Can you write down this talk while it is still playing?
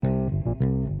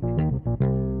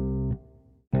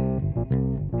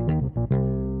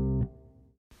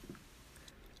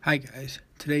Hi guys,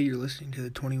 today you're listening to the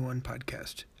 21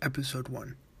 Podcast, Episode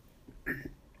 1.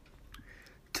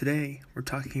 Today, we're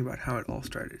talking about how it all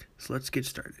started, so let's get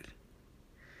started.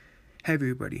 Hey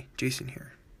everybody, Jason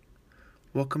here.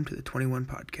 Welcome to the 21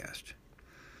 Podcast.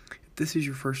 If this is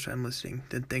your first time listening,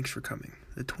 then thanks for coming.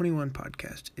 The 21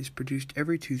 Podcast is produced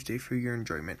every Tuesday for your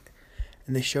enjoyment,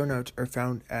 and the show notes are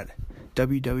found at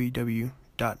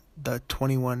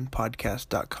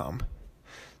www.the21podcast.com.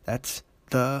 That's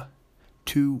the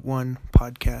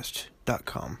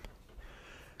 21podcast.com.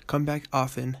 Come back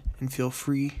often and feel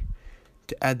free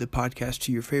to add the podcast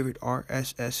to your favorite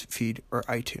RSS feed or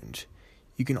iTunes.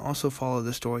 You can also follow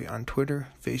the story on Twitter,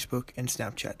 Facebook, and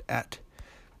Snapchat at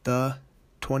the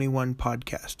 21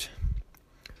 Podcast.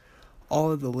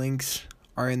 All of the links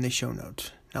are in the show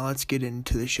notes. Now let's get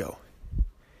into the show.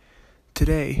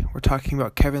 Today, we're talking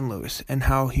about Kevin Lewis and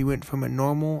how he went from a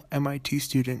normal MIT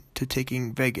student to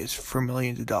taking Vegas for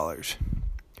millions of dollars.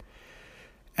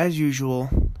 As usual,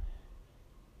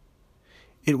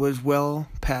 it was well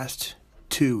past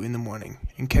 2 in the morning,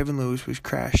 and Kevin Lewis was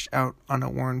crashed out on a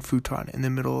worn futon in the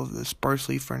middle of the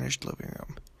sparsely furnished living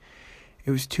room.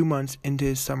 It was 2 months into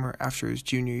his summer after his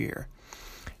junior year,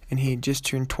 and he had just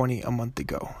turned 20 a month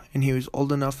ago, and he was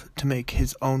old enough to make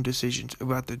his own decisions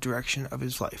about the direction of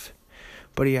his life.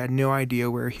 But he had no idea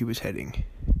where he was heading.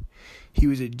 He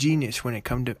was a genius when it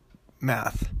came to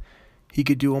math. He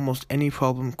could do almost any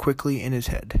problem quickly in his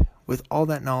head. With all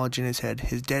that knowledge in his head,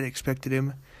 his dad expected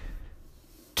him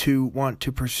to want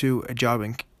to pursue a job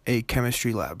in a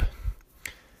chemistry lab.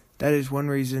 That is one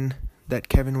reason that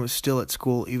Kevin was still at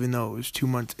school even though it was 2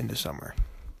 months into summer.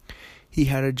 He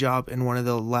had a job in one of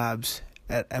the labs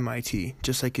at MIT,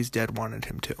 just like his dad wanted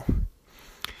him to.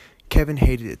 Kevin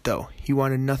hated it, though. He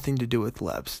wanted nothing to do with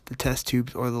labs, the test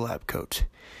tubes, or the lab coats.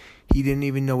 He didn't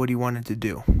even know what he wanted to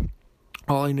do.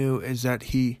 All he knew is that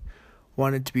he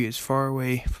wanted to be as far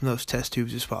away from those test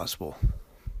tubes as possible.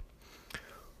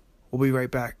 We'll be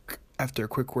right back after a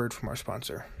quick word from our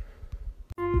sponsor.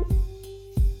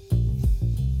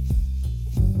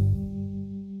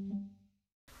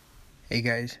 Hey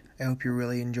guys, I hope you're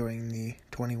really enjoying the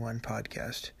 21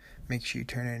 Podcast. Make sure you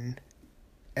turn in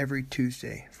every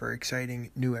Tuesday for exciting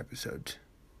new episodes.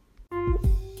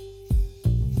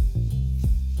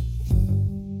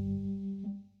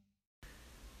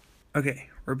 Okay,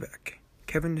 we're back.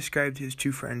 Kevin described his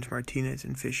two friends, Martinez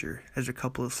and Fisher, as a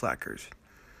couple of slackers.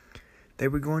 They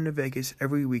were going to Vegas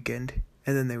every weekend,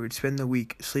 and then they would spend the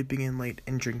week sleeping in late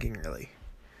and drinking early.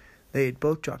 They had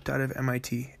both dropped out of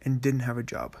MIT and didn't have a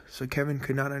job, so Kevin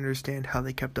could not understand how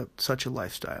they kept up such a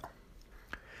lifestyle.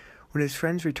 When his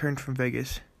friends returned from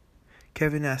Vegas,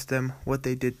 Kevin asked them what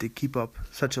they did to keep up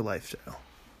such a lifestyle.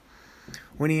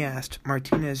 When he asked,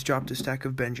 Martinez dropped a stack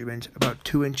of Benjamins about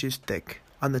 2 inches thick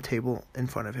on the table in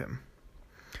front of him.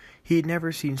 He had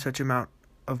never seen such amount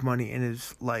of money in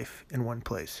his life in one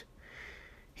place.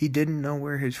 He didn't know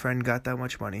where his friend got that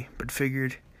much money, but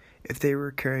figured if they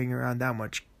were carrying around that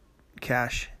much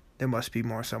cash, there must be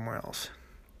more somewhere else.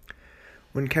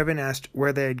 When Kevin asked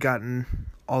where they had gotten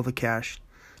all the cash,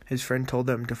 his friend told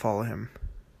them to follow him.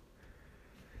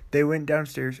 They went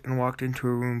downstairs and walked into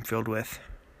a room filled with.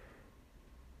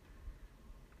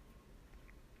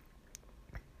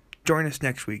 Join us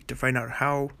next week to find out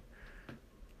how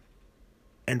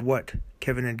and what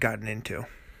Kevin had gotten into.